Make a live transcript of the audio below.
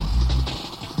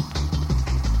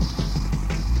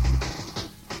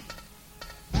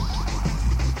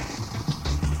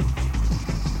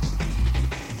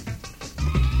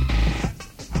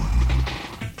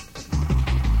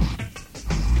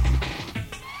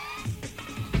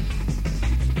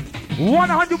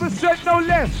100% no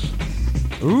less.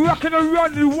 Rockin' and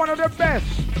running, one of the best.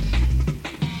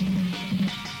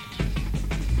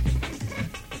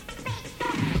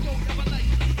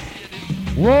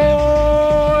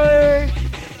 Whoa!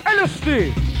 Ellis.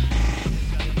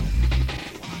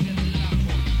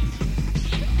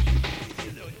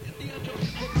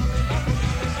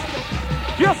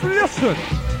 Just listen.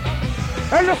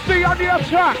 LSD on the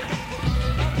attack.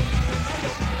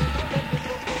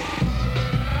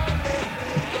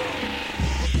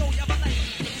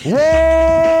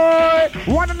 Whoa!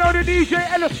 Wanna know the DJ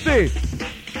LSD?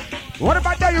 What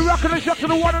about that? You rockin' and shockin'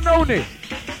 the one and only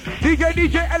DJ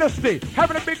LSD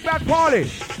having a big bad party.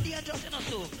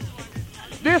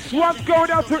 This one's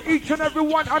going out to each and every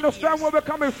one. Understand where we're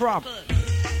coming from.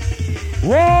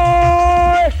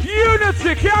 Whoa!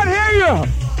 Unity, can't hear you.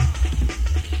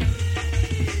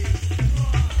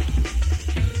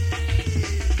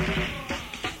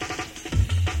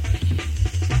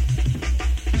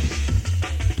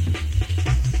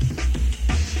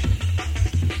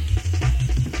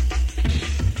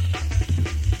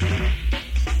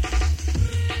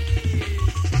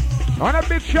 On a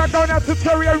big shot going out to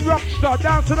Terry and Rockstar,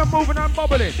 dancing and moving and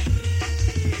bubbling.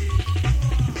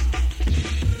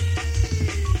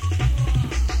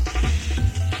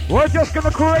 We're just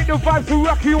gonna create the vibe to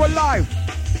rock you alive.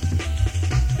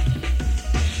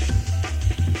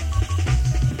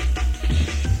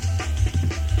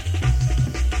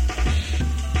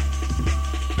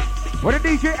 With the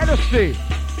DJ LSD.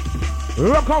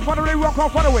 Rock off on the way, rock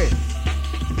off on the way.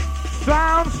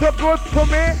 Sounds so good to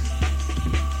me.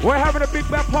 We're having a big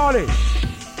bad party.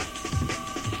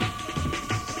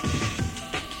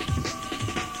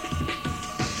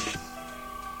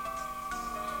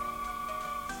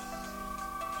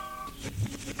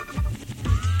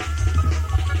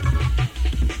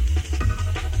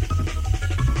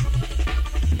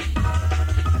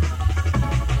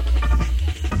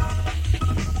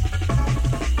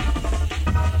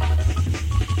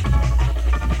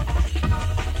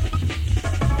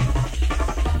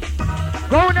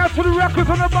 Going out to the records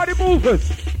on the body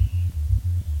movers.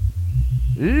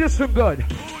 Listen good.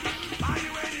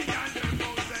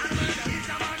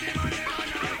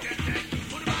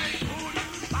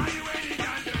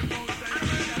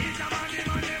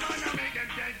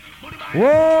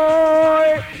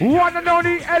 Whoa! One and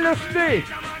only LSD.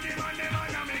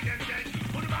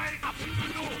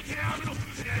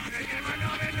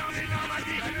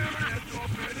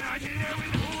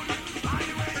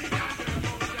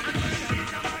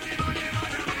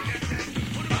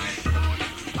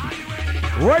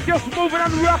 We're just moving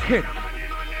and rocking.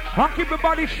 Can't keep the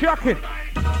body shocking.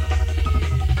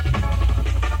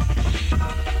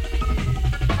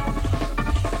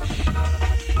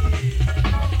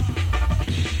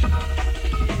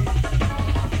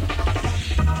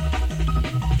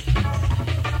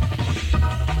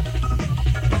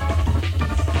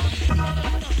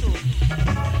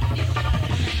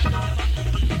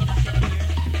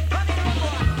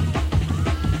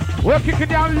 We're kicking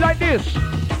down like this.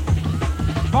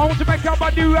 I want to make your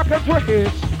body rock and twist.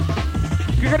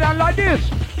 Kick it down like this.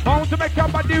 I want to make your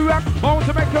body rock. I want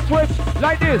to make you twist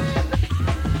like this.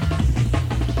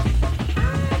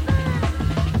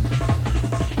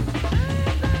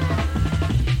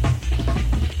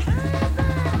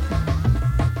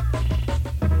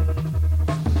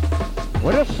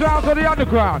 With the sounds of the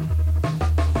underground.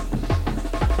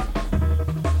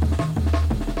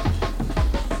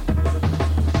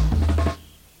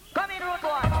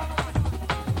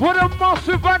 What a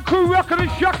massive and crew rockin'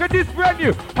 and shockin' this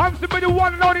venue. I'm to be the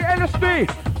one and only LSD.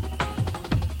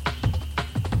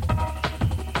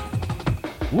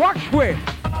 Watch with.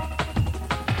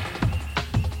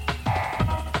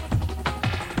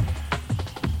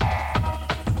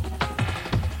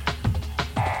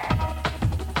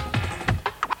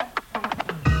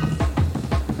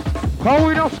 How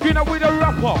we not skin up with a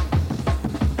rapper?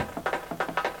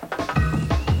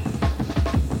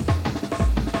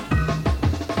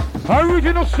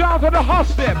 Original sound of the hot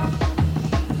step.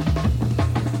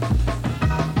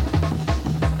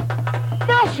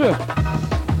 Massive.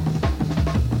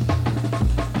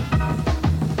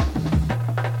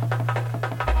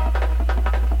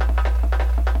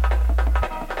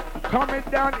 Coming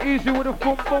down easy with a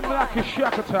boom boom like a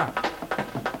shock attack.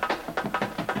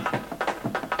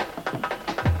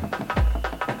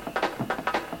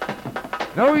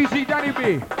 No easy, Danny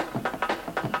B.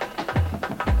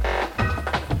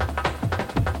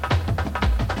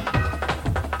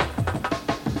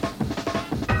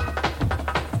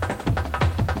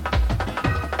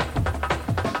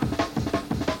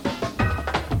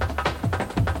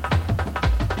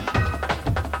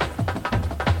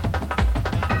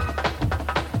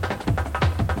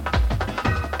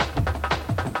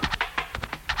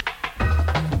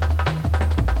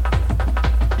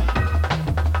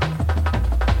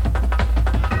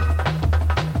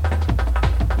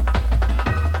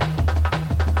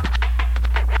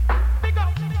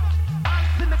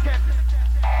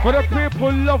 For the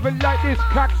people love it like this,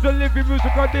 catch the living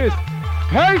music on this.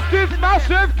 Hastings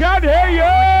Massive can hear you.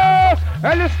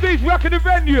 Ellis Steve's rocking the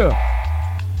venue.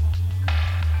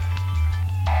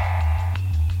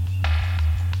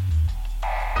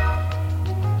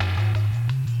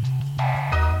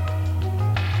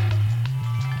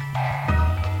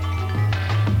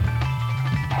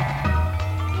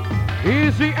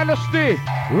 Easy LSD,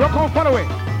 rock on follow it.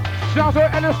 Shouts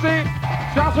out LSD,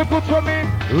 shouts out good to me,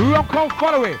 rock on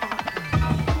follow it.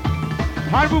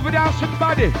 Hand move it down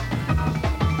somebody.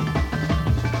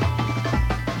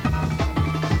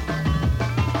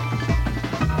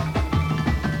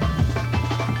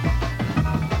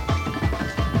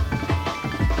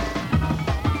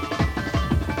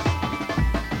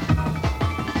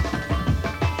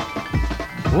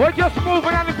 We're just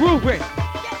moving and grooving.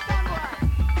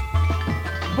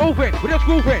 Moving, we're just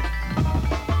moving.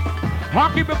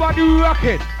 I'll keep the body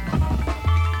rocking.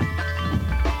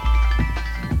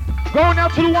 Going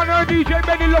out to the one and DJ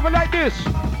Benny Lover like this.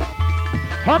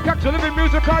 I'll catch the living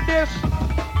music on this.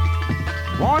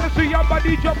 Wanna see your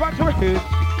body jump onto it is.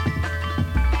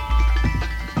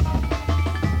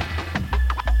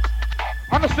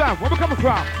 Understand where we're coming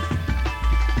from.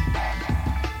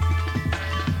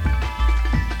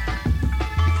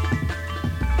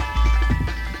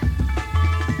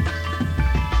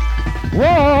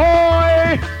 Whoa!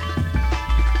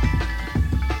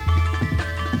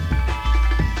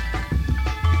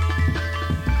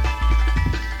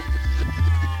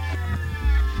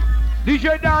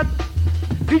 DJ Dan,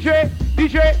 DJ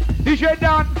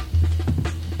Dan,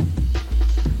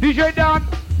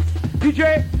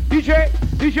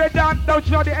 DJ Dan, don't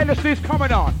you know the LSD is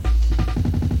coming on?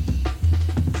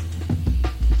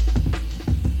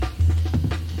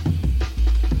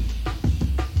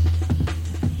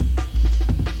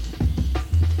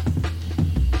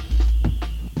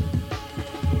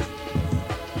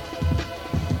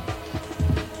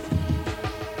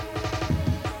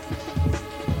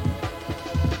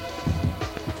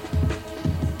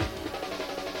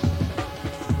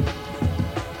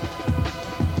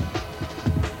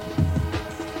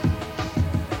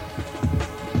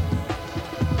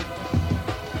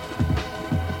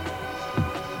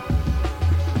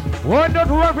 We're not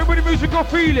rapping with the musical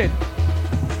feeling.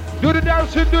 Do the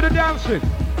dancing, do the dancing.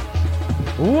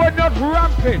 We're not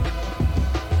ramping.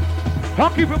 I'll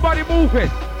keep your body moving.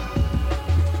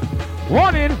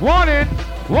 One in.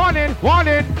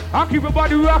 I'll keep your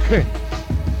body rocking.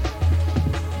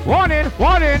 One in.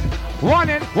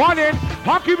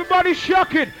 I'll keep your body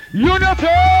shocking. Unity!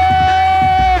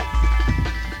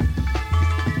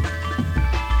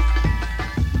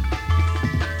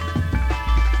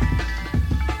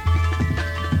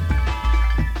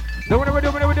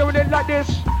 Doing it like this.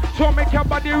 So make your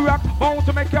body rock, bound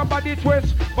to make your body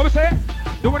twist. What we say?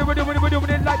 Doing it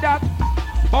like that.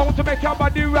 Bound to make your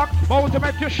body rock, bound to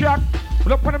make you shock.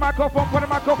 Look for the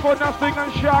microphone, now sing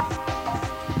and shock.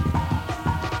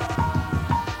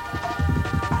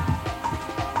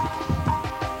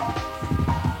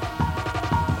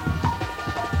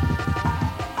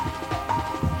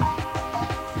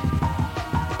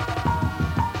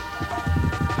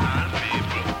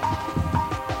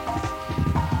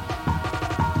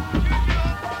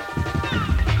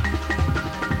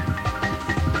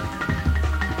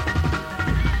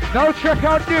 Now check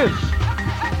out this.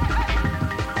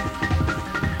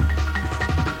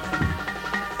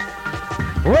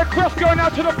 Request going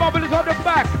out to the bubbles on the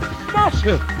back.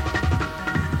 Massive.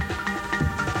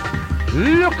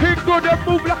 Looking good and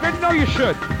move like I know you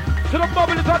should. To the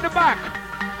bubbles on the back.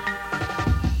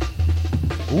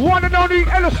 One and only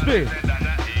Ellis.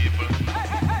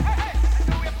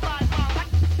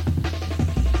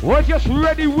 We're just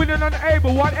ready, winning and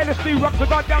able. One LSD rocks the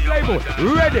goddamn label.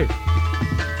 Ready.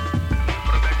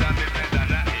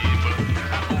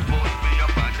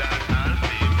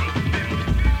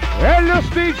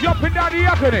 LSD jumping down the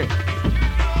agony.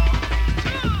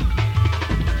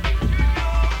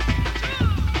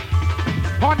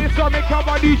 On this side, make up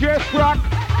my DJ Sprack.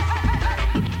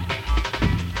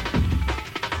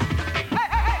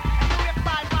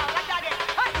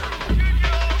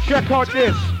 Check out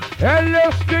this.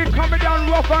 LSD coming down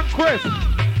rough and crisp.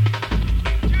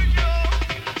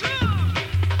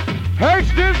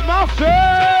 Hastings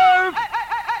Massive.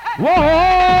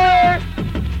 Whoa!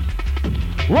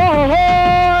 Whoa!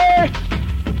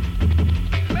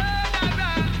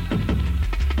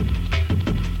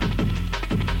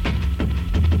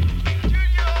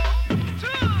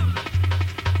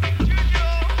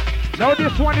 Now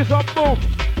this one is up, boom.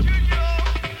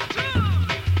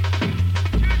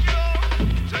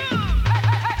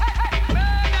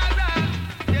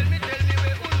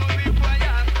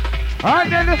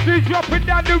 And then let's see dropping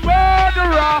down the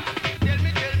murderer.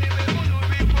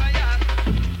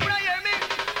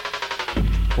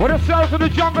 What the sounds of the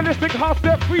jungleistic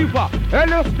half-step fever.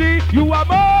 LSD, you a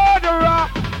murderer.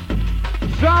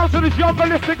 Sounds of the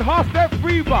jungleistic half-step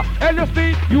fever.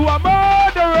 LSD, you a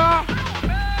murderer.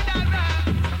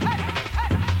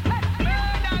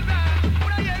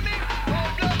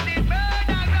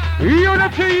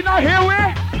 Unity, you not hear we?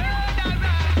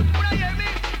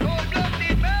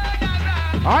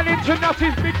 And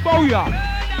International's Big Boya.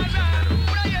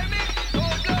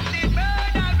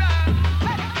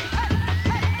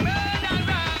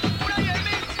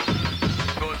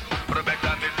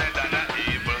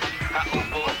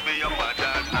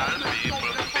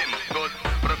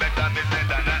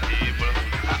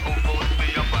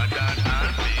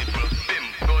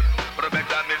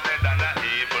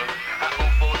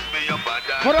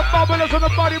 For the bubblers and the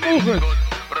body movements.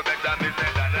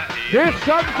 This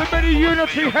comes to be the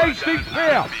unity, hasty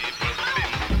fear.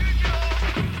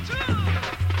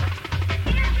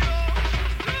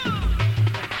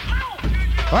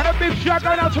 And a big shout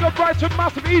going out to the Brighton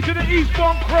Massive East and the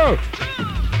Eastbourne crew.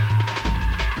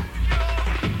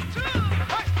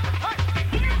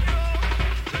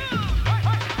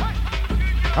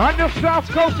 And the South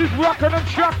Coast is rocking and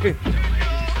chucking.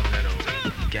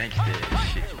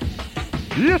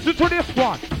 Listen to this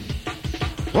one.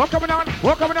 We're coming on,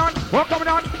 we're coming on, we're coming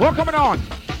on, we're coming on.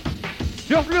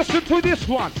 Just listen to this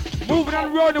one. Moving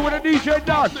and rolling with a DJ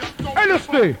does.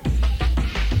 LSD.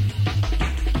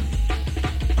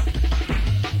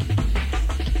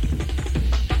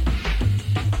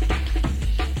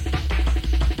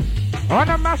 On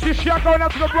a massive shot going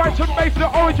out to the Brighton base,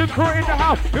 the Origin crew in the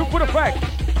house. In full effect.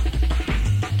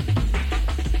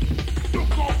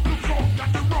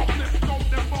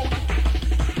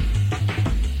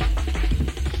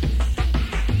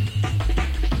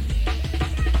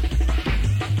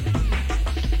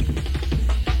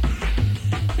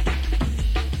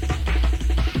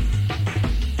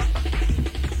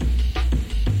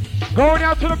 Going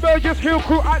out to the Burgess Hill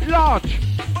crew at large.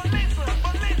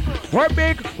 We're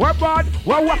big, we're bad,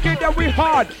 we're working and we're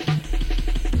hard.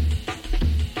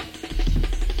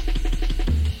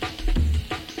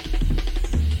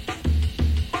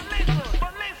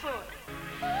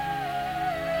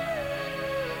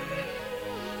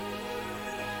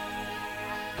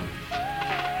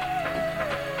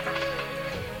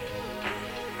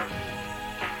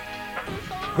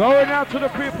 Going out to the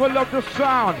people of the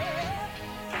sound.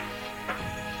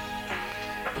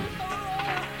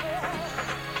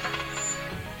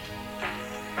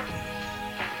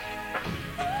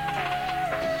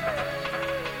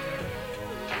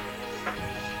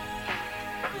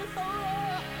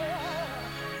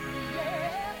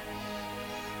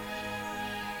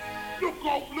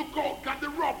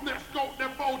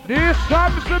 This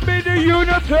comes to be the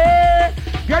unity.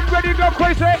 Get ready, go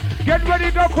crazy. Get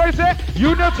ready, go crazy.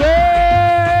 Unity.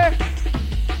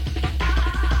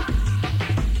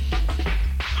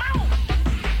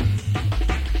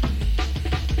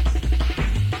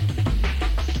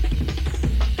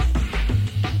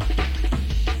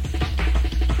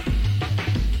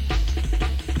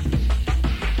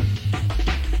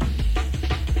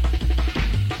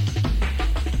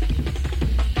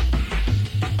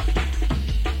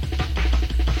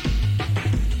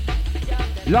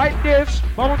 Like this,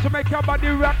 I want to make your body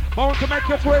rock, I want to make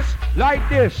you twist, like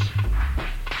this.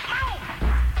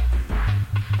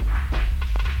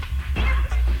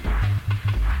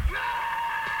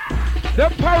 The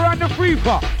power and the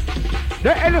fever,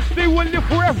 the LSD will live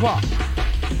forever.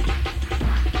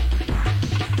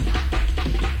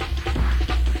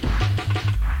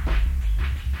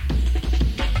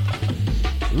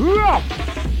 Rough.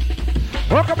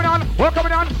 We're coming on, we're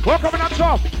coming on, we're coming on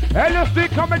top. LSD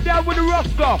coming down with the rough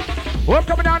stuff. We're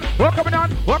coming on, we're coming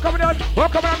on, we're coming on, we're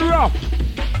coming on rough.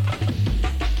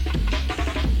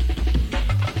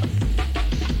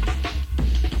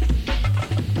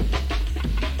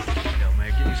 Yo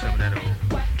man, give me some of that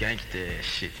old gangsta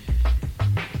shit.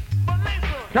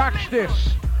 Catch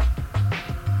this.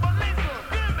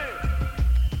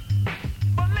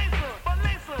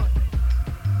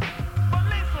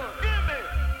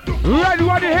 Right,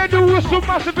 want to hear the whistle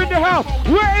massive in the house?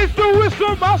 Where is the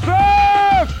whistle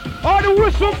massive? Oh, the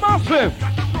whistle massive.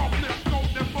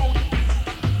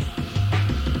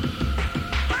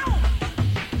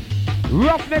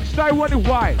 Roughneck style, what is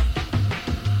why?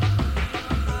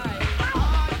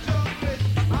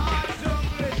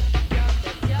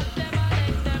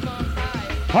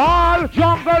 All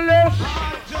junglers.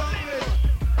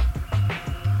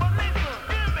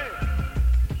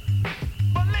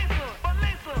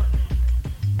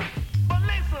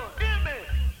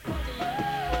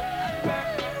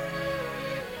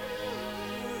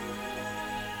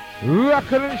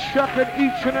 Rockin' and shocking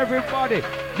each and everybody.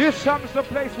 This song's the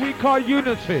place we call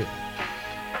unity.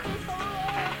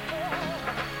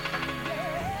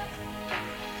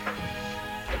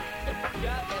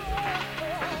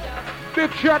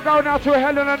 Big shout out now to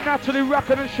Helen and Natalie,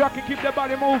 rockin' and shocking, keep their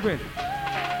body moving.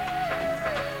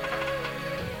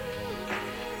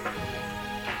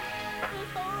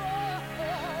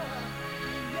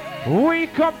 We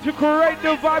come to create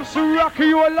the vibes to rock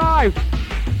you alive.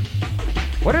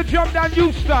 What a jump down,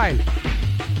 you style.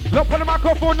 Look on the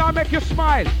microphone now, make you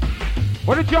smile.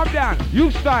 What a jump down,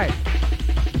 you style.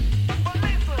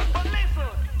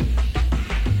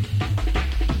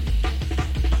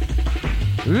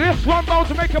 This one bound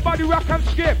to make your body rock and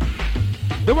skip.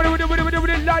 Do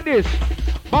it like this.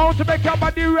 Bound to make your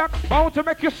body rock, bound to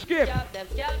make you skip.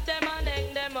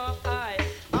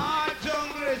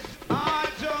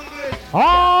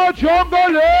 All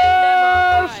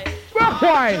junglers! Rock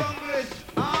wide!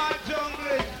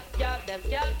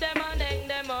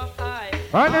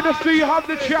 And then see you have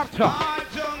the chapter.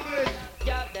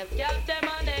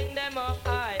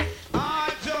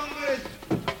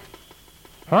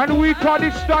 And we call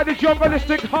it style the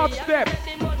jungleistic hot step.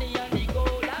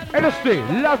 Ellis,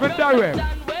 love and Darren.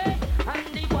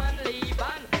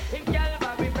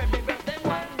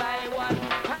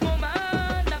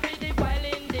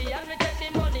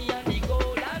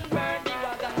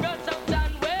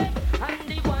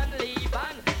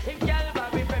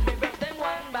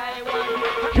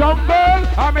 Jungle,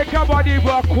 I make your body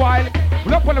work wild.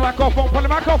 Look on the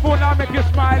microphone, I make you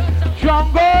smile.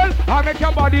 Jungle, I make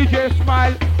your body just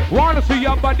smile. Wanna see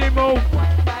your body move?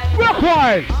 Work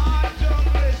wild.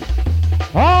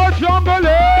 All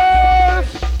junglers.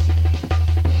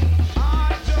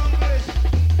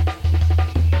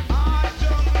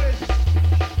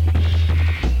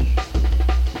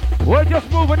 We're just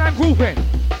moving and grooving.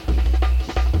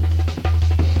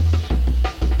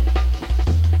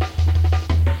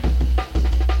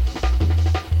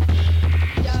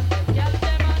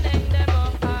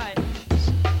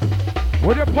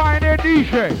 With the Pioneer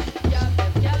DJ.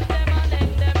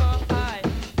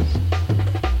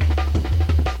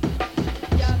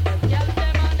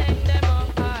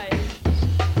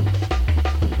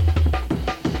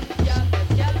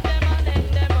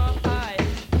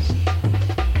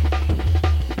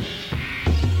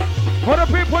 For the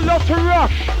people love to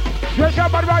rush. Take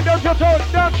up and right down your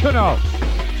toes, don't you know?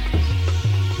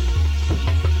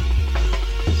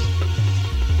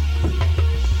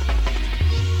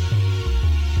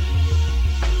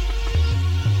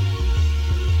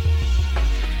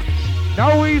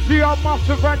 Now we see our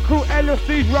master van crew Ellis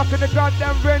rocking the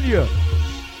goddamn venue.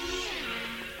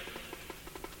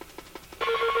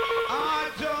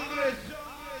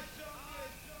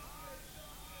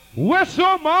 We're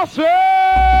so massive!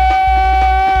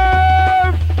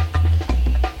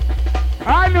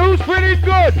 And who's feeling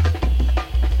good?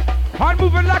 And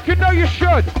moving like you know you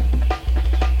should.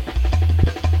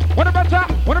 What about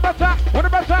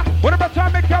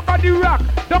make your body rock?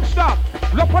 Don't stop.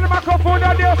 Look on the microphone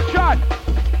and there's chat.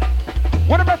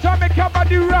 What about make your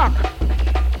body rock?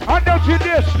 And don't you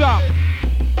dare stop.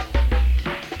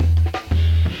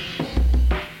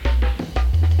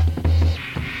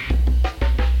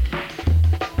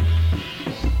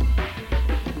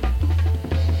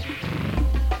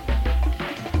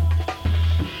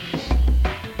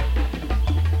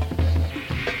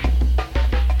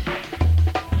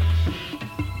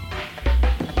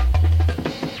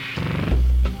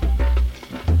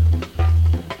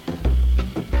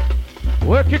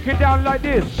 We're kicking down like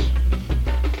this.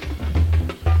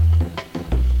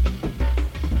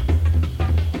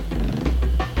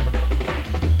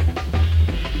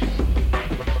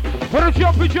 For the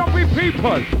jumpy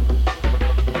people.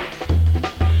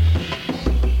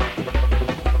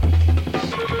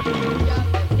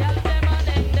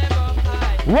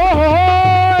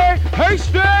 Whoa, hey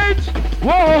States!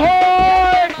 Whoa!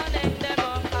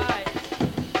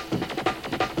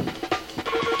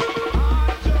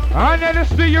 And then let's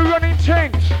see you running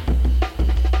tanks.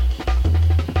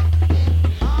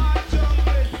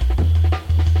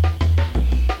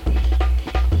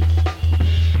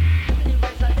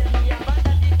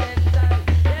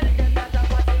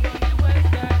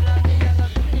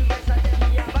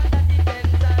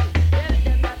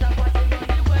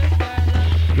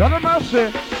 Lord of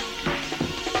mercy.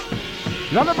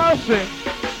 Lord of mercy.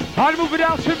 I'll move it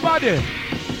out somebody.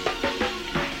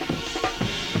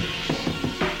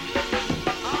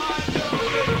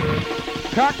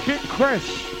 Captain Chris.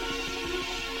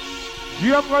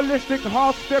 Jungleistic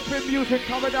hard stepping music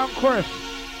coming down Chris.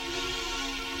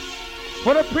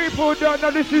 For the people who don't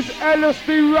know, this is Ellis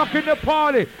rocking the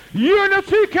party.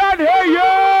 Unity can hear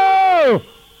you!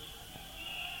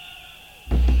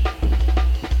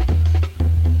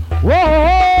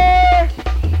 Whoa!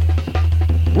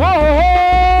 Whoa!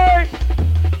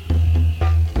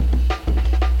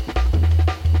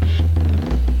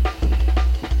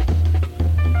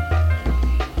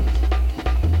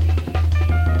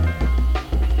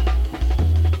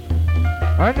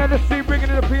 And then the C bringing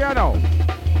in the piano.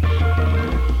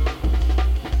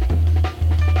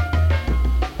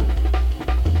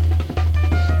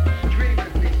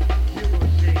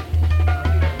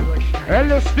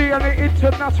 LSD and the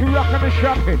international rock and the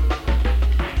shocking.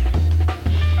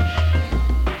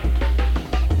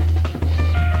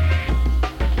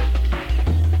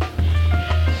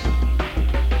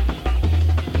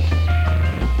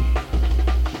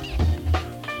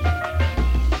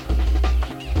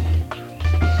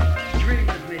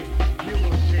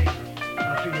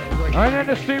 And then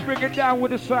the C bring it down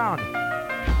with the sound.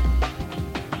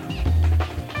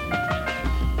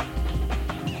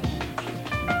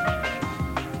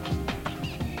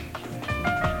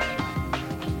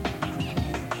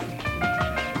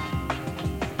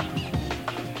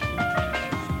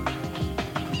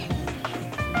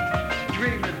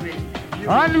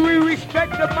 And we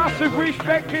respect the massive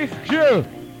respect is due.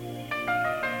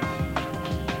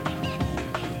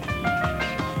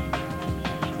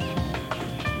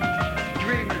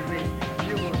 Dream of me,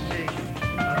 you will see.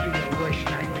 I'll be your worst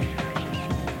nightmare.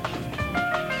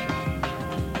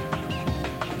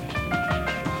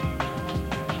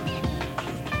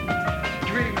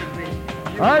 Dream of me.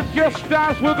 And just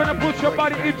dance, we're gonna put your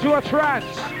body into a trance.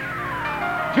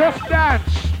 Just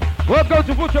dance. We're going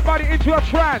to put your body into a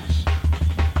trance.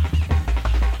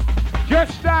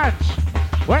 Just dance.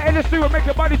 Where Ellis will make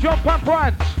your body jump and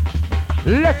prance.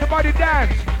 Let the body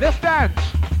dance. Let's dance.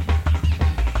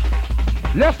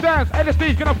 Let's dance. Ellis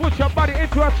is gonna put your body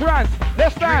into a trance.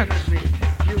 Let's dance.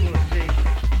 You will see.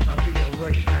 I'll be your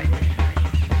worst nightmare.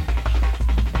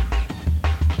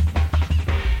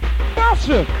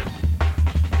 Massive.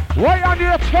 Way on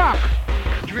the attack.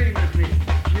 Dream of me.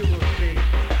 You will see.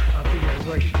 I'll be your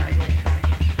worst nightmare.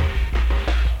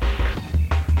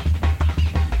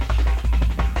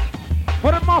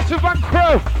 For the massive and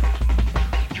crew.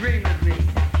 Dream of me,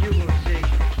 you will see.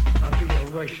 I'll be your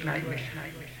worst nightmare.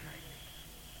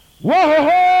 Whoa!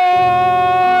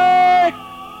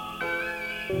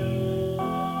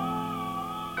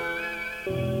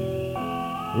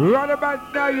 Right about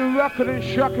now, you're rocking and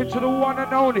shocking to the one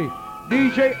and only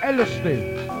DJ Ellis.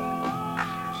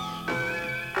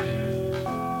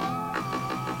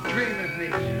 Dream of me,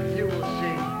 you will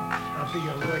see. I'll be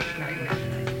your worst nightmare.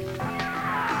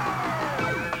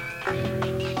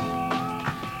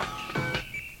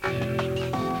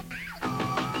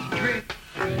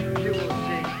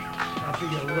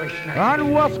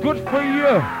 And what's good for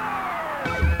you?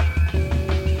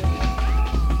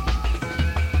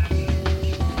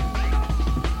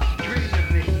 Dream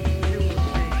of me, you will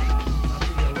see. I'll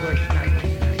be your worst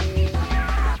nightmare.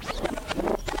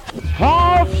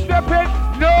 Half stepping,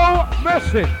 no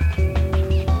messing.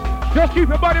 Just keep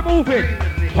your body moving.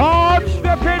 Hard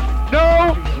stepping,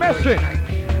 no messing.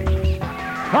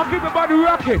 Now keep your body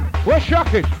rocking. We're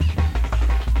shocking.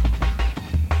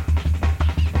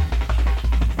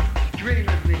 Dream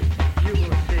of me, you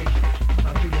will see.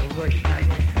 I'll be your worst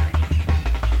nightmare.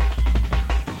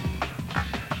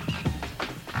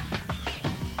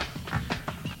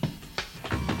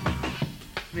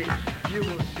 Me, you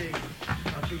will see.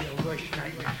 I'll be your worst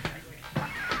nightmare.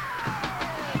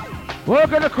 We're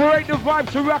gonna create the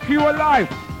vibe to rock you alive.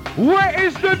 Where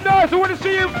is the noise? I want to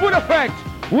see you in full effect.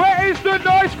 Where is the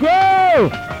noise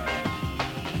crew?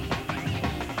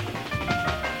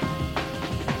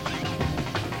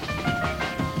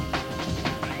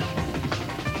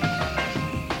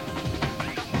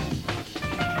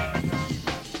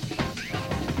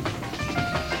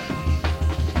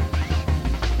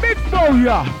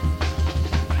 Victoria.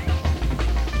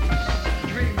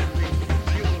 Dream of me,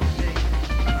 you will see.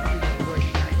 I'll be your worst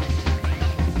nightmare.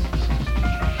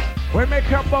 We make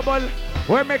a bubble.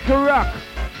 We make a rock.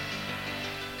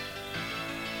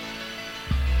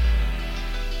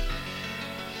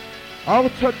 Out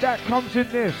of that comes in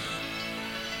this.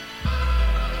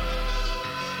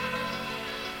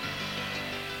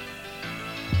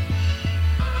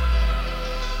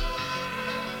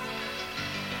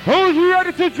 Who's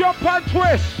ready to jump and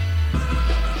twist?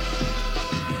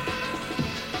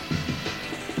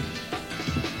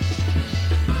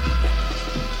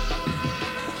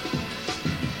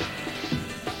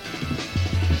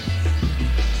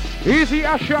 Easy,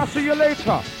 Asher, I'll see you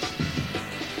later.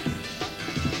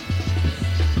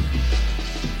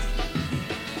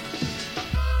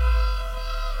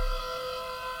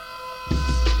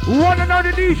 One and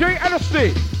only DJ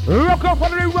LSD. Rock off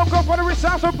on the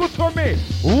sounds so good for me.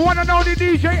 One and only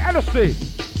DJ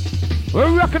LSD.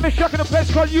 We're rocking the shock in a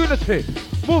place called Unity.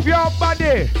 Move your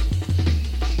body.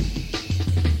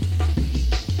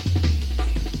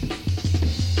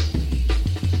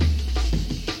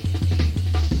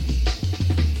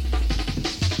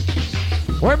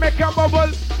 We make a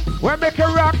bubble. We make a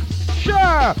rock.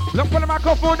 Sure. Look for the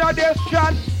microphone on this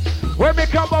chat. We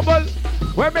make a bubble.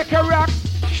 We make a rock.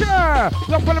 Sure.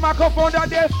 Look for the microphone on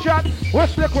this chat. We're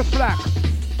slick with slack.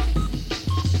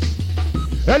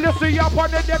 And you see up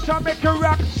on the deck and make a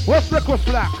rock. We're slick with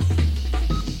slack.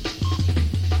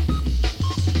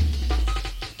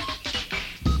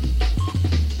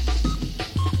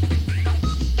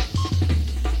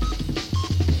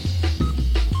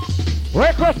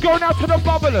 Request going out to the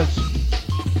bubblers.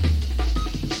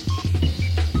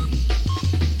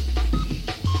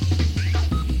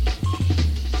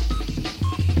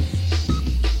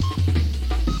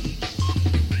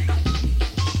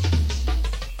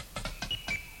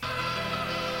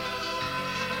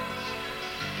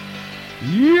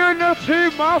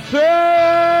 Unity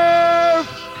Massive!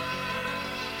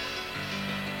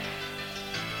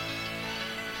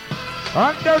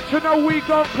 And don't you know we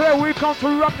gon' play, we come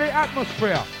to rock the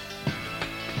atmosphere.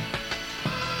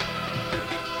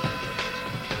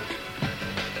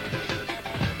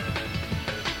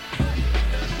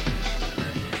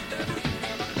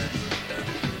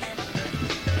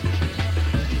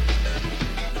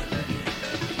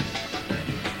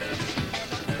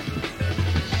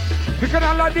 Kick it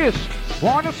down like this.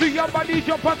 Wanna see your body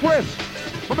jump and twist.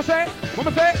 What me say?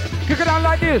 Kick it down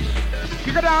like this.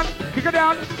 Kick it down, kick it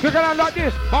down, kick it down like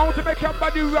this. Bound to make your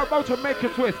body rock, bound to make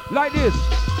it twist. Like this.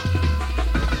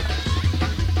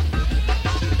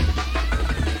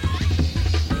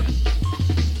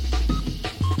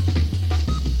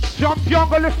 Jump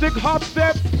jungleistic hop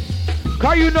step.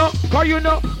 Cause you know, he know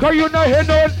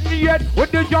yet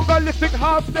with the jungleistic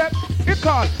hop step. It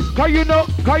called. Cause you know,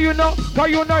 he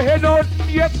know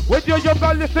yet with your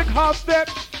jungleistic hop step.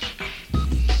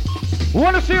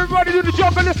 Wanna see everybody do the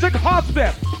jungleistic hop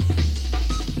step?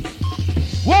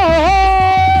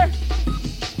 Whoa!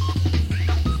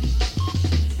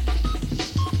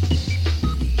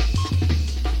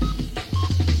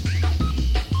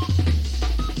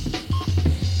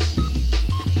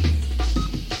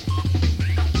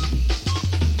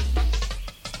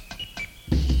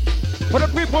 For the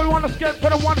people who want to skate,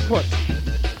 put a 1 foot.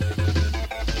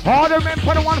 All the men,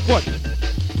 put a 1 foot.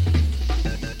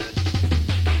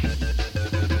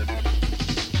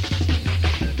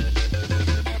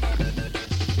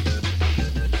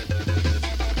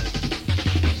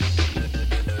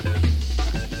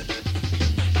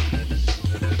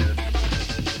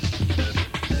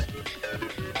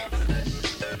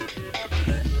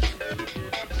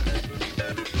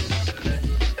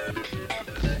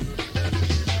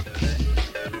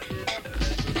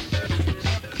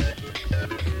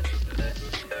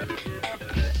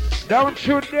 Don't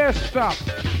you dare stop.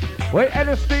 Where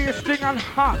LSD is sting and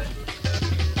hot.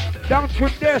 Don't you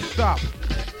dare stop.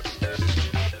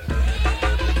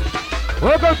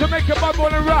 We're going to make a bubble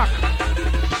and rock.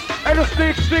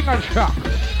 LSD sting and shock.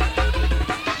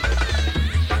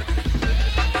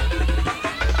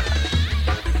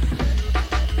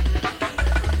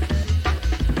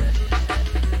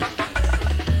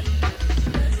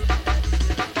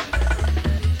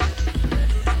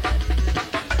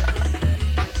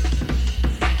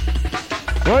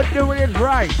 We're doing it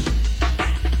right.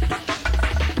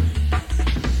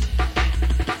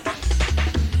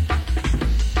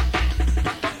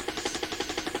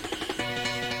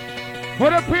 For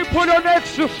the people on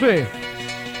ecstasy,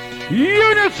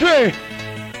 unity,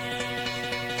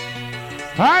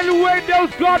 and wave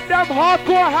those goddamn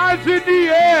hardcore hands in the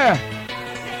air,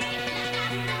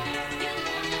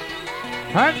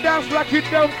 and dance like you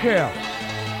don't care.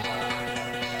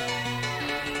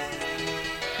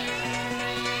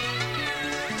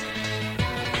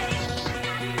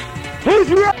 Who's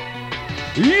ready?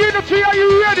 Unity, are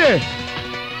you ready?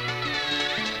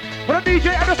 For the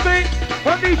DJ LSD,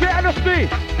 for the DJ LSD,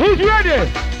 who's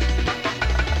ready?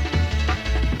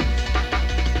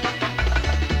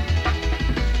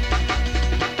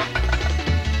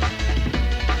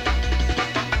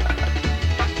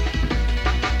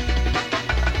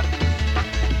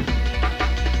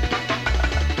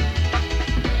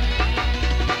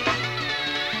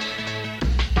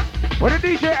 With the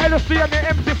DJ LSD and the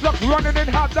empty Flux running in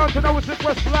hot down to North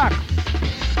West Flux.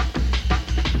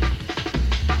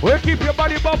 We'll keep your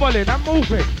body bubbling and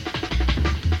moving.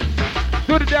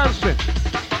 Do the dancing.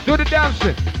 Do the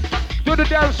dancing. Do the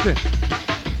dancing.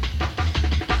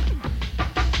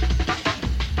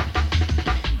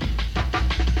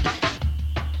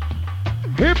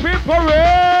 Hip hip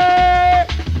hooray!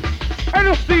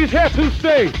 LSD's here to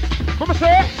stay. What am I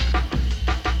saying?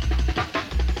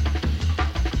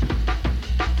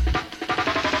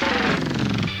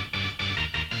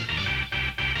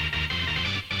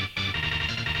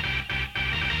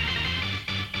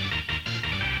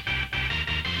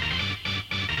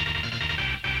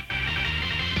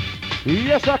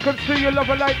 Yes, I can see you love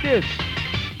it like this.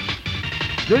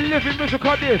 The living music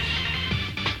on this.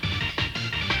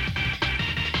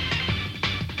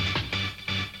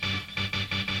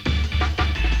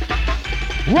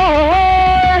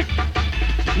 Whoa!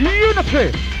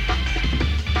 Unity!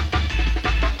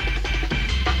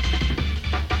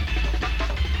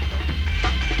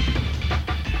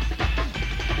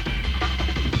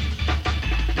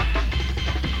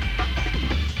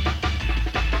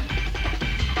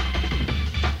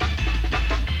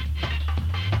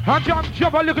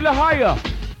 Jump a little higher.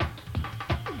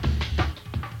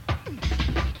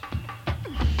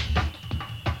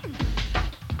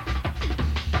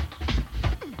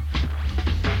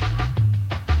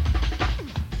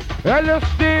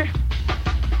 LSD,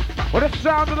 what the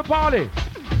sound of the party?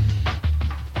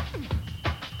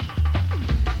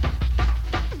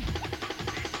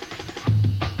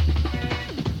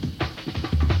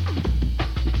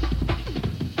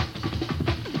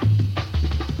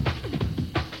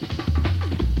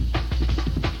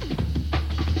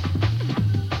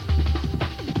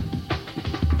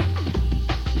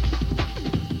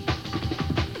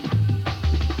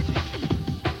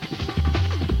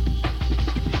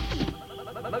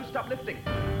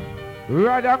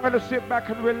 Right, I'm going to sit back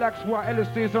and relax while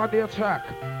LSD is on the attack.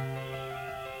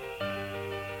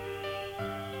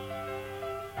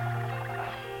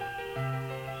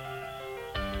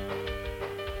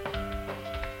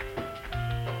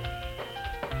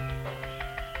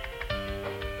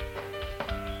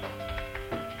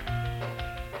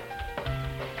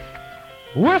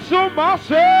 Whistle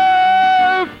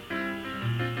massive!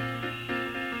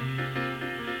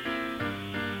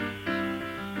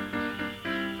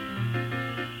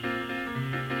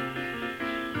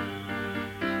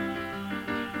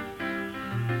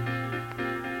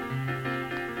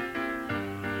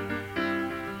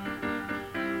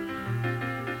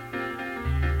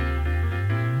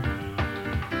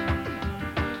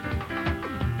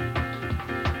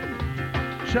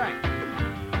 Check.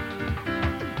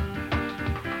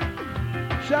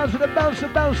 Shouts to the bouncy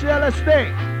LSD.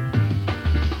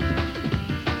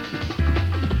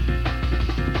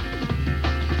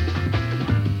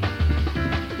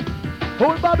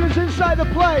 Whole bubbles inside the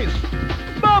place.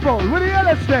 Bubble with the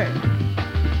LSD.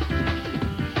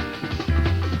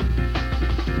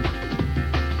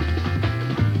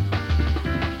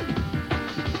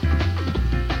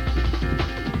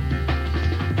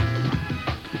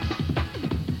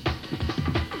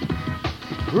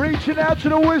 Reaching out to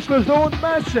the whistlers, they're on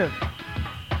massive.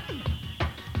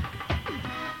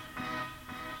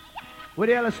 With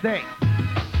the LSD.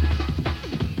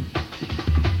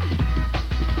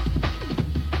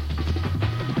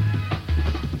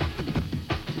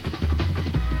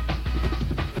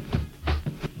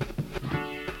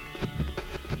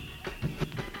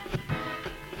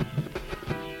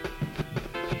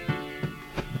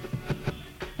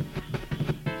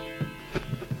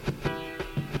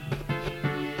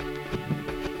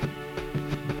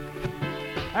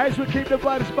 As we keep the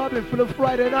vibes bubbling for the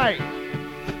Friday night.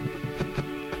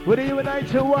 With the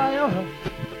Unite Wire,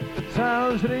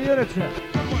 sounds of the Unity.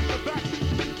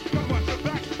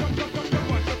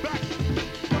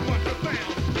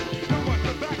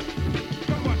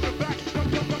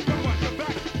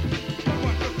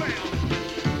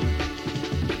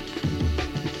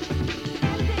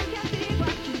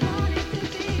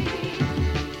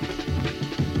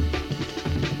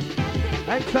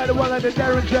 Inside the one at the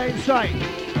Darren James site.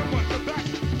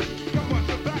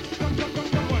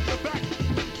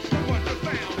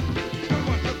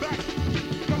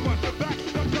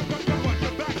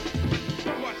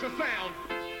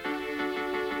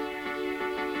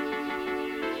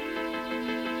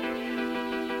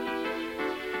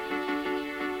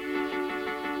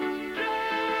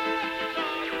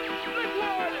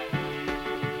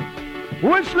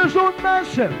 Whistlers on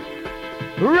massive.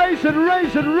 Raise it,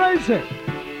 raise it, raise it.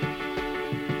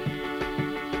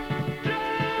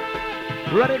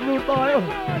 Run it, rude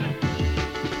boy.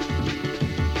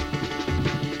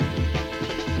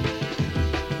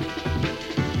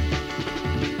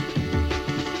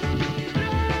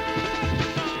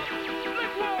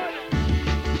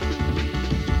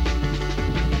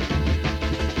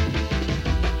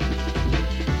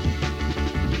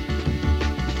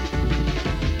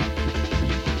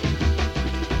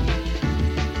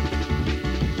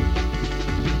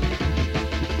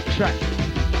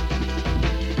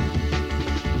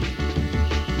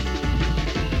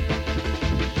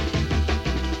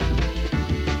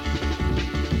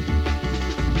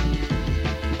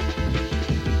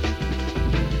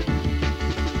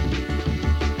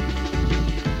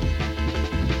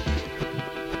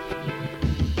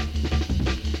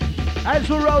 As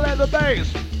we roll out the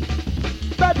bass.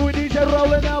 Bad boy DJ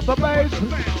rolling out the bass.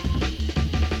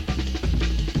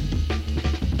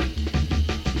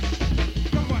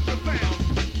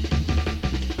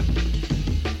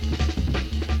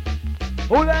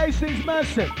 All the AC's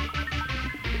massive.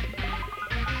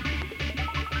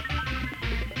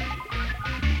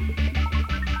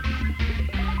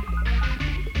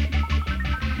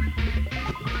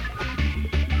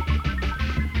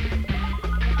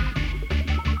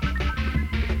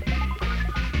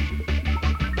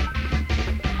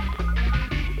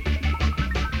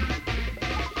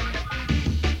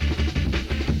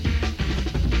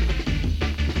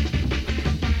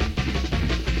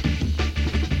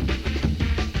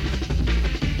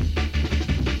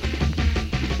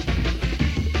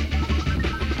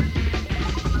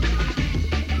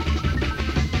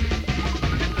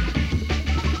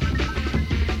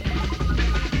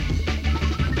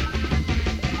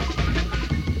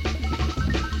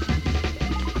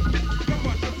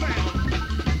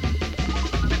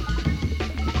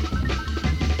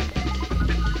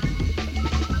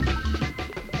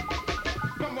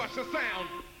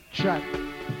 Check.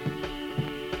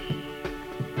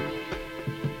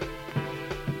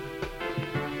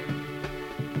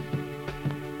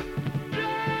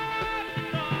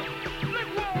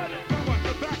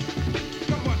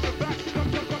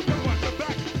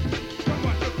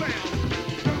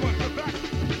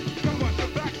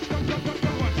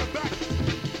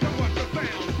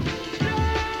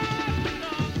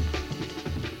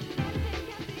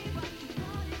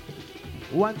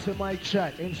 One to my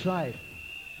chat inside.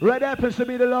 Red happens to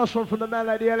be the last one from the man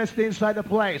like the LSD inside the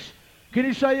place. Can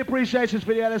you show your appreciation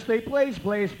for the LSD? Please,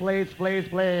 please, please, please,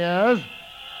 please.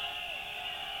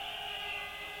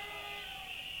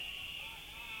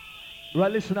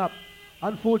 Right, listen up.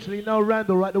 Unfortunately, no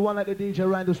Randall, right? The one like the DJ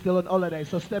Randall's still on holiday.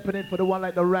 So stepping in for the one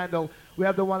like the Randall, we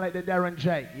have the one like the Darren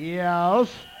J. Yes.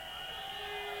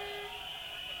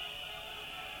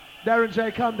 Darren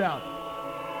J, come down.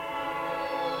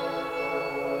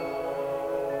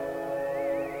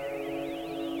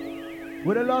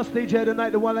 We're the last DJ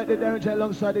tonight, the one like the Darren J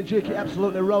alongside the Juki,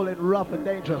 absolutely rolling, rough and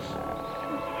dangerous.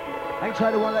 Ain't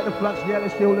tried the one like the Flux, the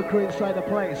Ellis, all the crew inside the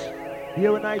place.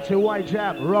 You and I to white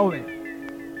jab, rolling.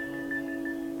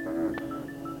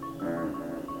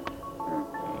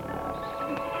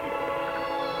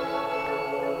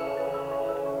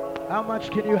 How much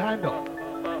can you handle?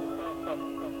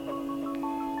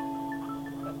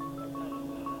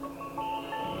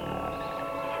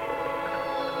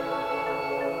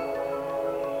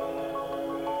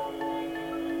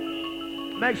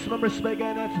 Maximum respect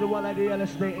going out to the one like the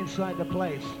LSD inside the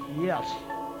place. Yes.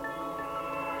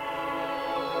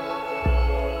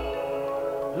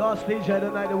 Last DJ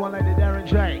tonight, the one like the Darren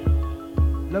J.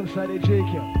 Alongside the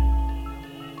GQ.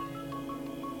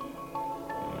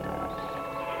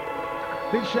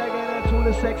 Big shout going out to all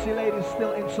the sexy ladies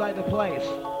still inside the place.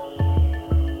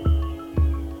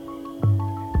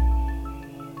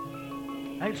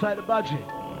 Inside the budget.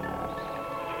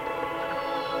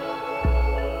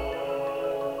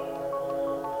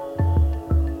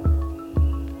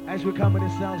 As we come with the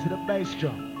sounds of the bass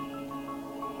drum.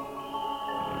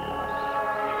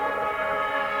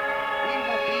 We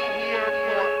will be here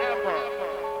forever.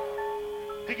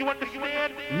 Do you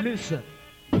understand? Listen.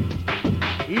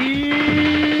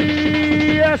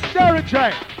 Yes, Darren J.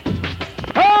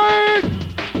 Hey!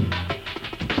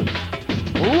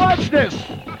 Watch this.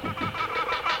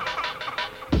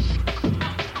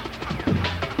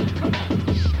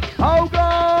 How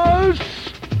goes?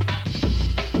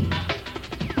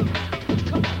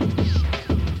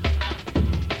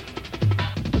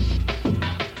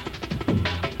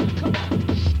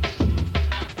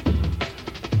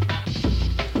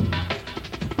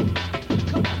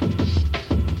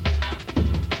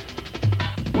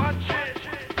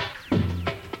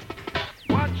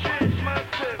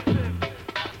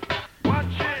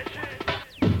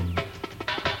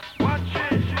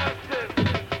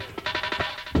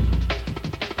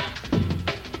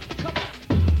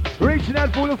 Reaching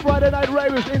out for the Friday night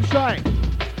ravers inside.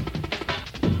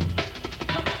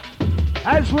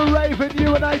 As we're raving,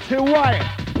 you and I to Wyatt.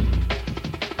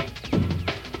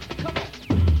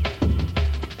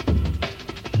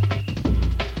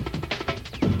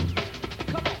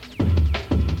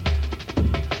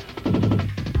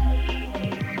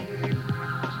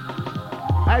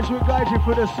 As we guide you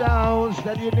through the sounds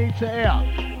that you need to hear.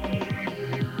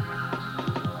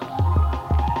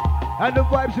 And the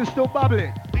vibes are still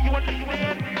bubbling.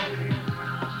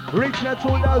 Reaching out to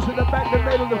all those in the back, the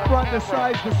middle, the front, the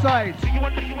sides, the sides. Do you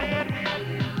understand?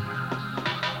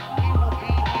 We will be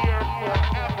here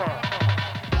forever.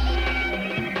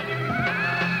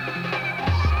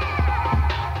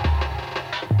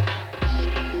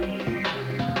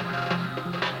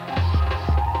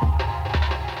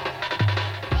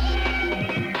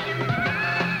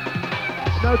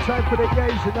 No time for the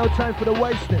gazing, no time for the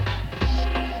wasting.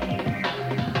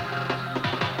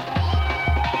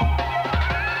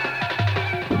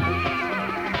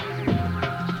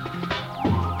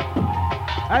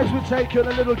 As we take you on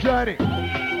a little journey.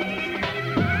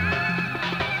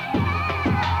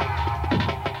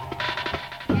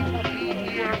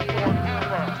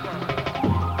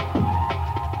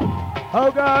 Oh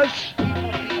gosh.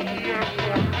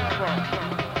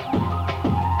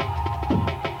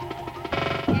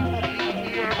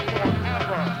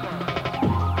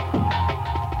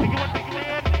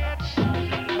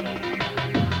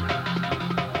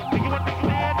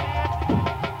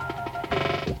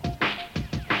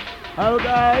 Oh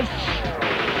guys.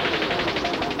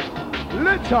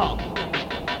 Lit up.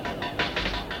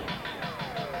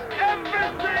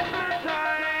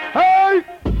 Hey!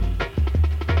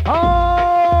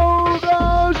 Oh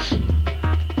gosh!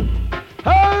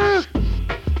 Hey!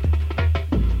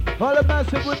 All the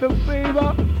massive with the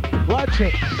fever. Watch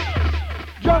it.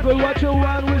 Jungle what you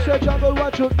want, we say jungle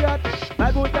what you get.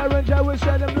 Bad boy Darren J, we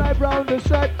say them live round the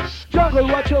set. Jungle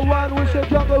what you want, we say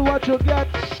jungle what you get.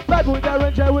 Bad boy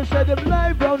Darren J, we say them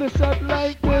live round the set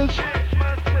like this.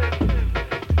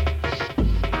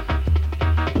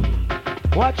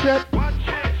 Watch it.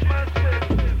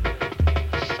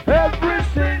 Every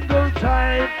single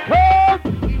time. Come!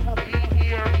 We will be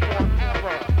here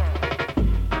forever.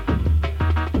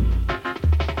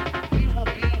 We will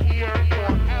be here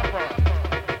forever.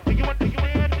 Do you want to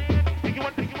win? Do you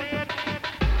want to win?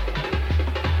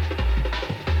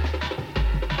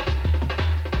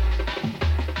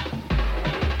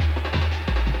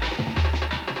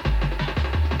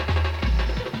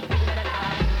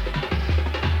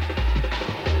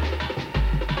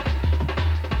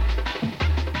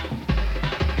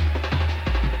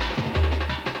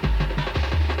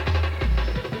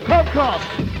 Cross.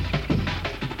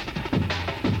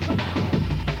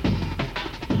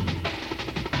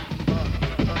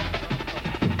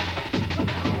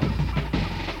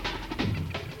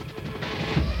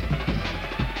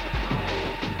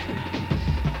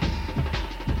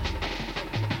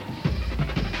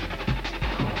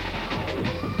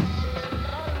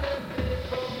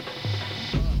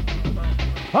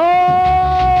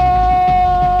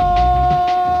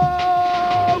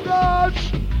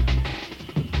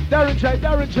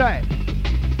 Darren J.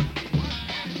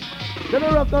 Gonna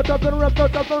rough, not up,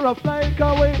 like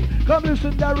a way. Come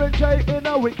listen, Darren J in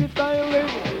a wicked styling.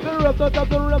 Gonna rough, not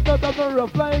up,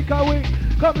 like a way.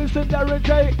 Come listen, Darren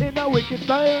J in a wicked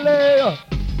styling.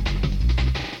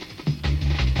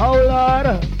 Oh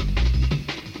Lord,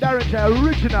 Darren J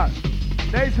original.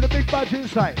 Next to the big badge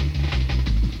inside.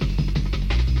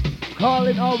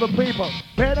 Calling all the people.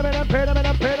 Pay them in up.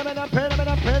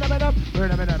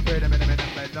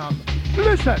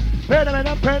 Listen.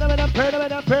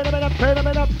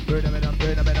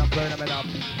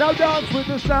 Now dance with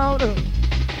the sound.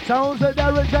 Sounds of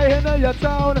Darren J in your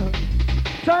town.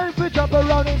 Time to jump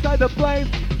around inside the place.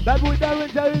 That boy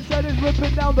Darren J inside is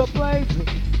ripping down the place.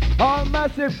 All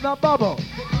massive, not bubble.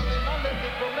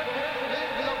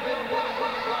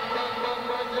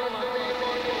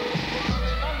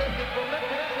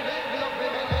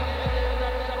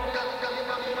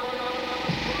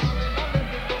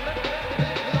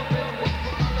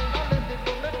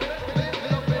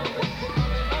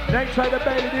 Next side of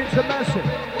Bailey needs a massive.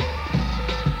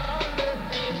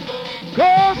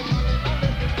 Come!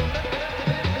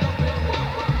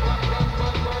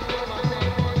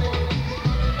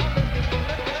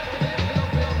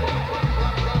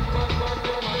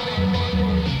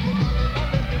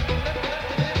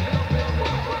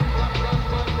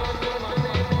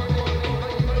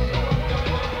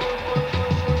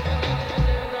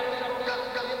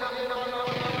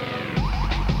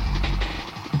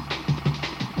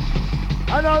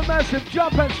 And all massive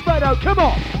jump and spread out, come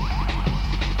on!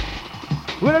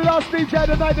 We're the last DJ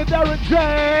tonight, the Darren J.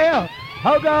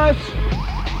 How guys?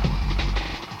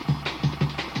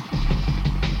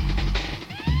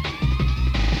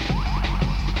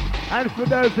 And for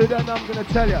those who don't know, I'm gonna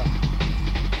tell you.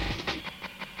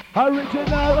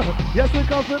 Original, yes we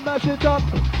come from mash it up.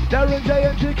 Darren J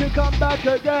and G can come back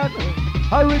again.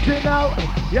 Original,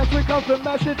 yes we come from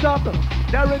mash it up.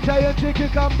 Darren J and G can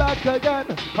come back again.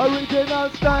 Original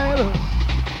style.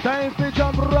 Time to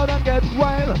jump, run and get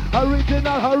wild.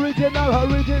 Original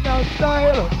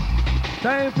style.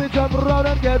 Time to jump, run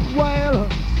and get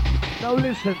wild. Now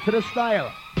listen to the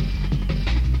style.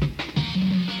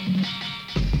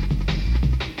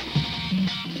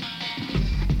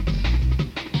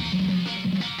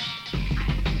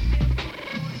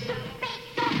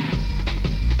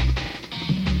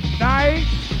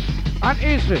 Nice and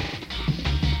easy.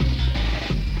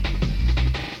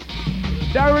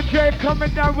 Darren J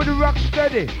coming down with the rock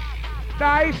steady.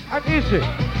 Nice and easy.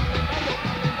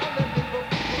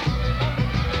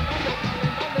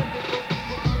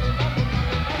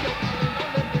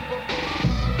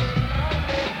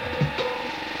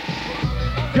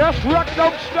 Just rock,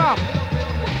 don't stop.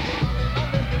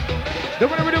 Do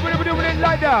it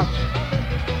like that.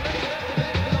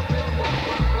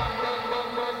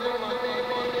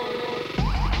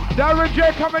 Darren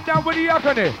J coming down with the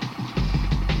agony.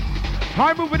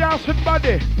 High moving dancing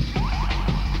body.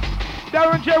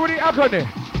 Darren J with the agony.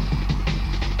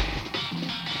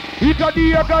 He got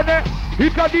the agony. He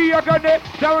got the agony.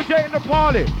 Darren J in the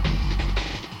party.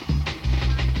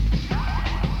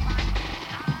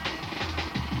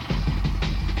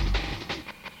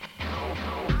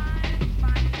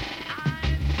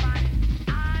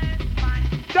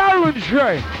 Darren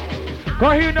J.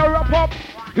 Cause he no wrap up.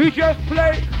 He just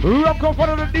play rock in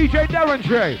front of the DJ Darren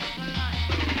J.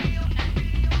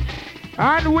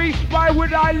 And we spy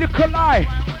with our little eye.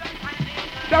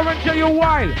 Darren J, you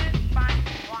wild.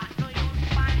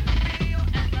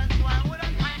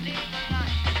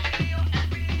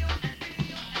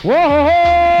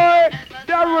 Whoa,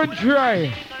 Darren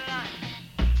J.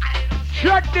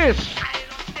 Check this.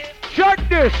 Check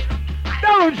this.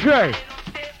 Darren J.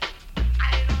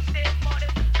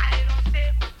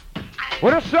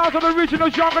 With the sounds of the original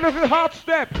jungle, this is hard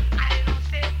step.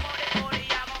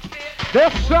 The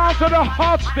sounds of the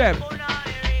hard step.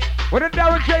 With the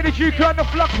Darren J, the GQ and the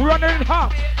Flux running in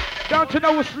hot. Down to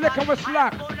know we're slick and we're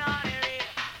slack.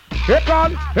 Here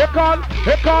come the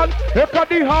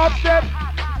hard step.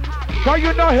 So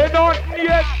you know he don't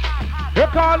yet. Here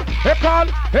come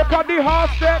the hard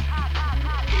step.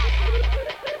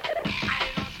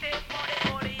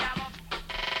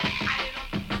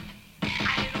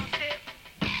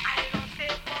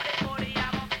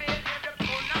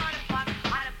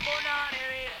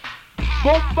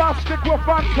 Bombastic, we're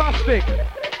fantastic.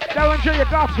 Darren J, you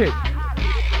got it.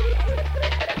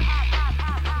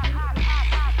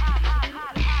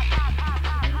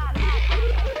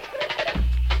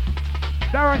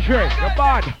 Darren J, you're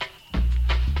bad.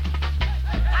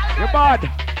 You're bad.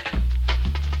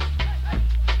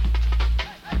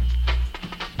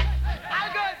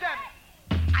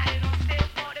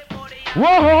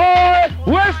 Whoa,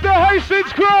 where's the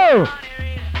Hastings crew?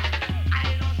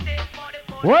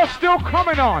 We're still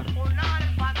coming on.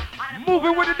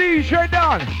 Moving with the DJ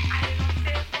down.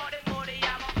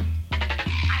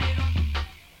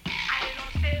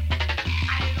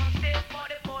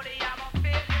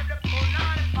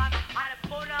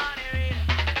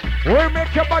 We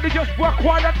make your body just work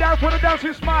wild and dance with a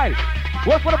dancing smile.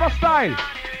 Work for the style.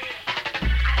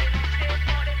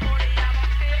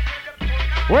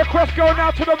 Request going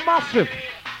out to the massive.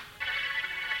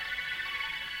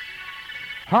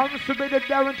 Hands to be the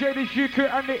Darren J, the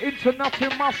GQ and the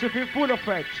International Massive in full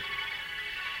effect.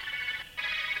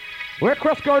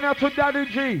 Request going out to Daddy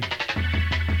G.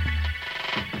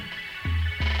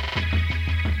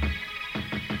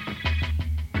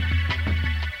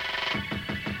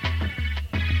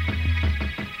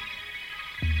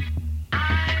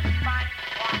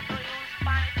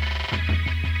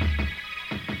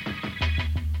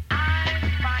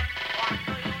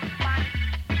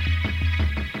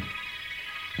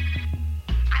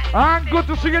 And good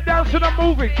to see you dancing and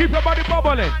moving. Keep your body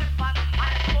bubbling.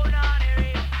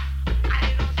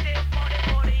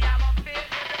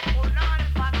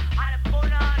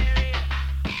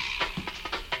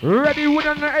 Ready,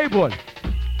 willing and able.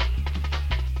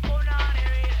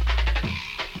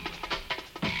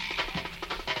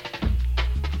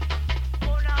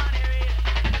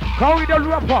 How we don't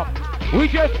wrap up. We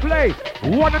just play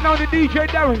one and only DJ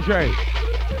Darren J.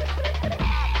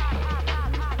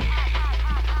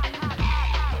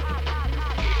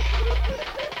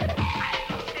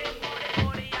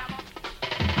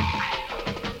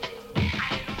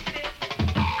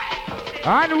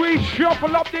 And we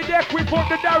shuffle up the deck, we put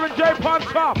the Darren J on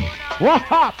top. We're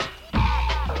hot.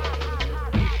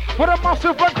 For the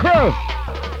massive and crew.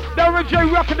 Darren J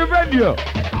rocking the venue.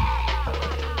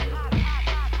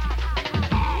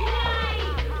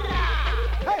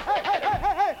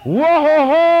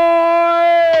 Whoa!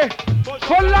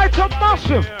 For lights of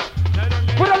massive.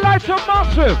 For the lights of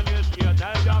massive.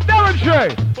 Darren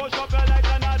J.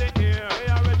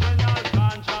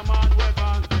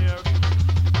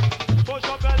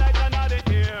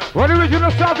 When the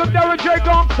original sounds of Darren J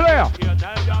gone clear.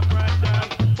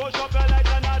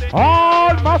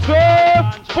 All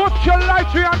massive, put your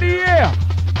lights on the air.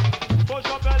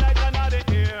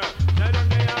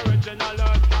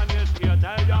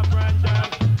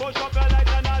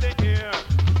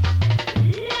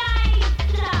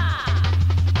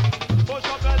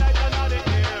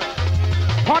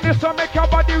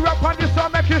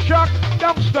 you shock,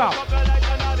 don't stop.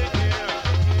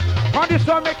 On this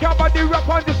one make your body rock,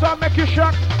 on this one make you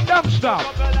shock, don't stop.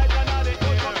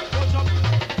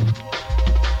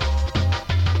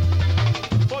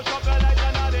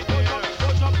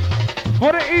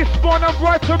 For the Eastbourne and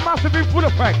Brighton, massive in full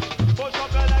effect.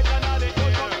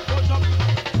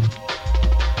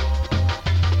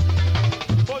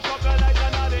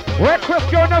 We're Chris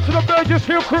going out to the Burgess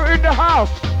Hill crew in the house.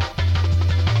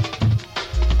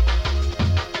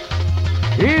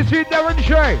 Easy, Darren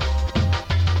J.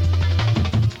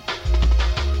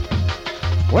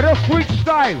 What a sweet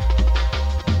style.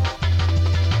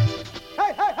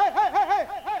 Hey, hey, hey, hey, hey, hey, hey,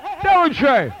 hey. Darren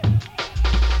J.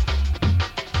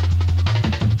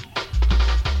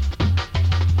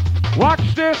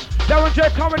 Watch this. Darren J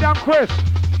coming down, Chris.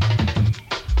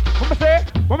 What am I say?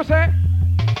 What am I say?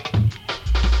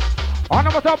 On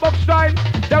the motor box style,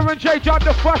 Darren J job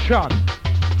the fashion.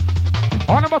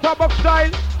 On the motor box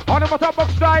style, on the motor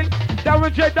box style,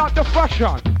 Darren J dot the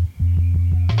fashion.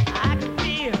 I can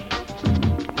feel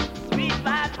sweet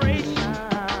vibrations,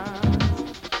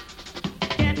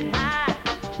 getting high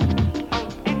on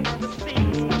ecstasy.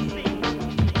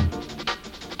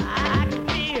 I can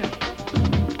feel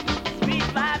sweet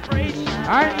vibrations.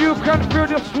 And you can feel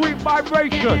the sweet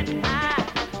vibration. Getting high.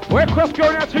 We're cross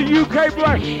going out to UK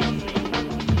Brush.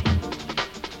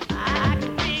 I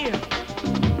can feel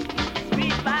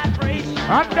sweet vibrations.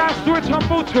 And dance to it,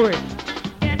 tumble to it.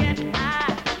 Getting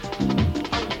high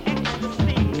on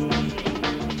ecstasy.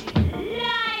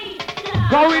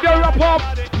 Go with the wrap up.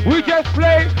 We just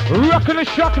play Rockin' and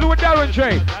Shockin' with Darren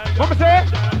J. What am I say?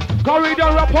 Go with the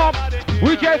wrap up.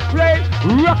 We just play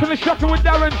Rockin' and Shockin' with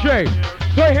Darren J.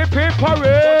 So hip hip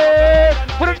parade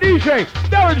for the DJ,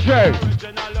 Darren J.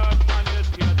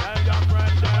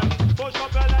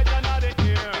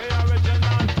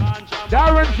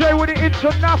 Darren J with the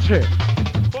international.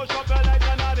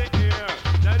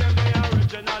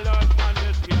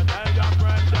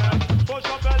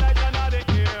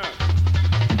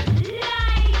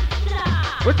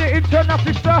 With the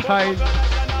international style.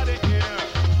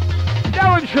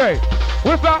 Darren J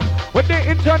with the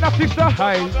international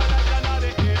style.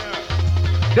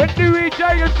 The DJ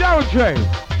and Darren J.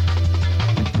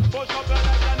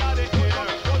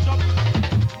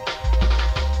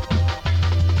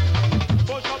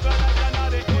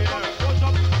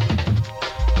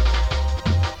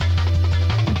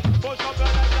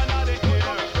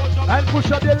 And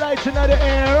push up your lights in the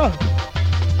air.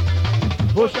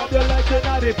 Push up your lights in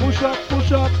the air. Push up,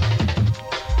 push up.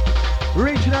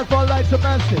 Reaching out for lights of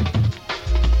massive.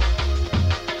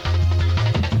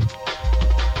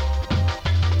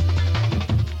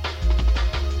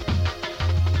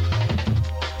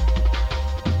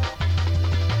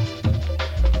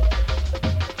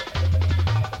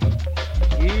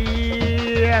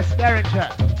 Yes, Darren J.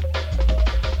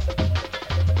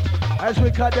 As we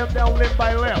cut them down limb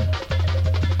by limb.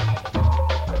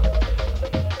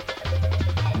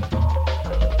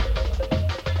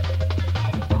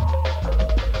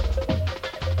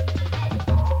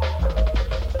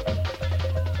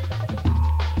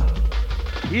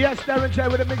 Yes, Darren J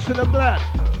with a mix of the blood.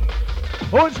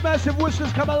 Who's massive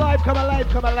whistles? Come alive, come alive,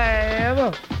 come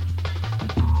alive.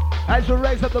 As we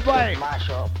raise up the bike.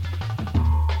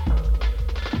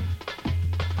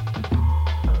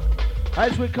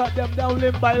 As we cut them down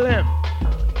limb by limb.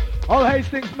 All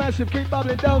Hastings massive, keep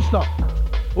bubbling down stop.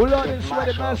 Ulon and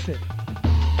sweaty massive.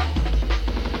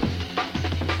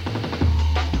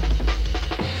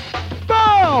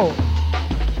 Bow!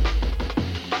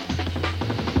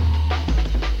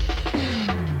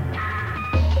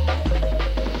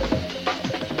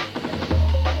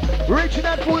 Reaching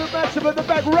out for the massive at the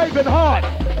back, raving hard.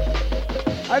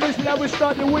 And this is how we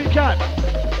start the weekend.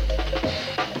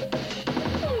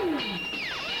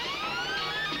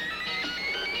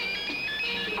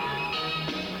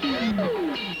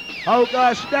 Oh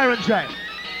gosh, Darren J.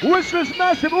 Whistler's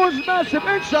massive, who's massive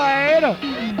inside.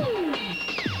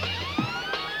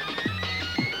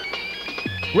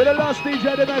 With the last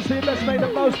DJ, the massive, let's make the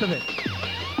most of it.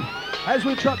 As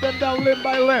we chop them down limb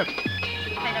by limb.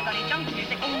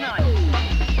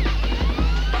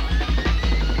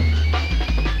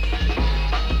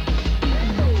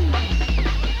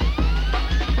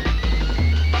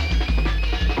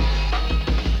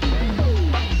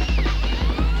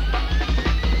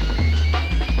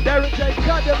 Darren J,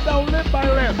 cut them down limb by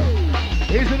limb.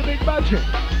 He's in a big budget.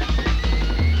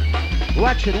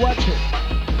 Watch it, watch it.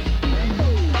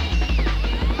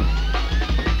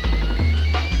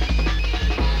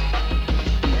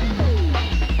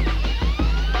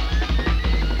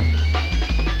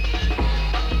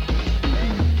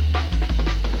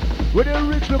 With a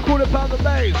rich quarter pound of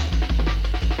bass.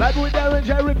 Bad boy Darren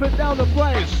J ripping down the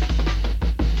place.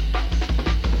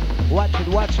 Watch it,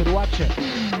 watch it, watch it.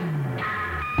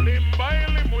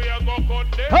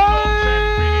 Hey!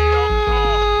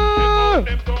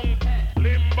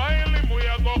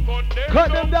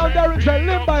 Cut them down, Darren J,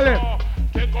 limb by limb.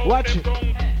 Watch it.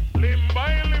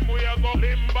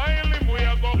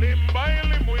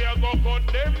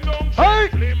 Hey!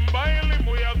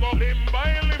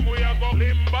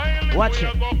 Watch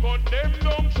it.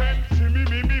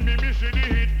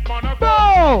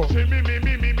 Bow!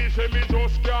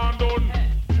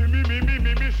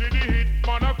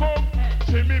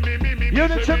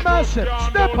 Unity massive,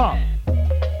 step up.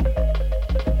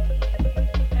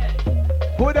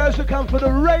 For those who come for the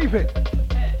raving,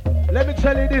 let me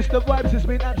tell you this, the vibes has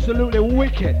been absolutely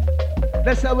wicked.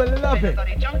 That's how we love it.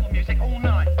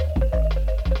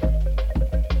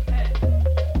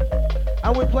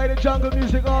 And we play the jungle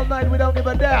music all night, we don't give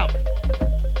a damn.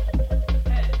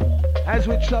 As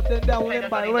we chop them down limb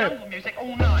by limb.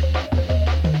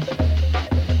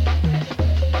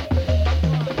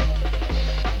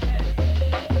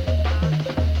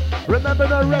 Remember,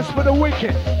 no rest for the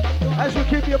wicked, as we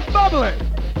keep you bubbling.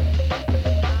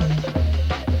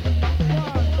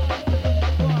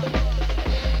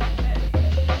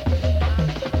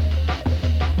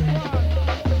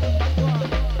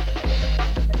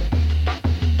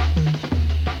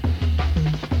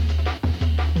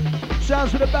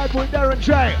 Sounds of the bad boy Darren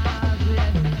J.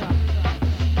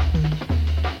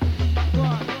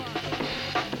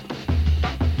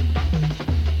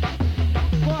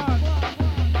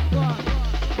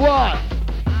 What?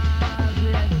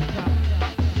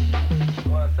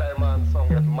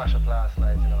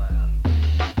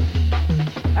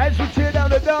 As we tear down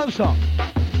the dancer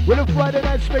with a Friday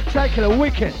night spectacular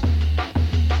wicked.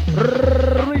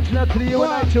 Reaching out to the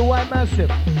United White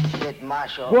Massive.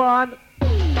 Go on.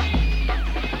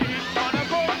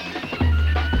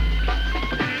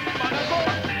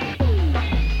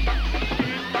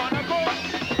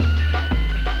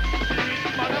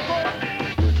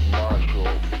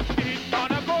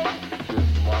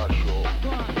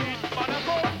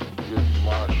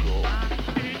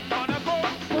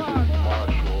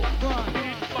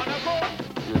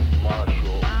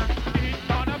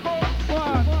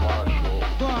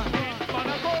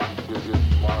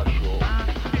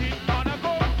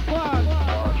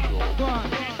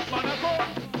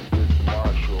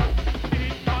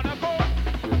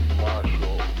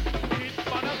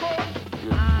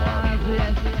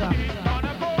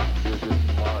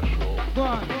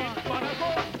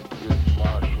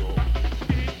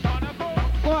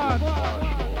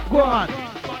 Go on.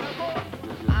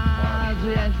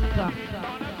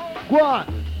 Go on.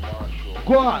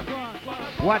 Go on.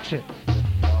 Watch it.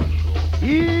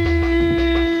 Yes.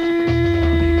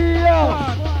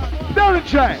 Darren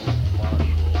J.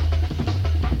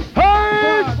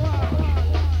 Hey.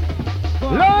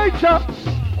 Lights up.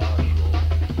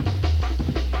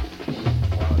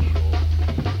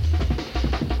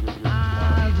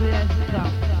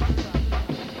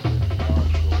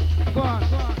 Go on.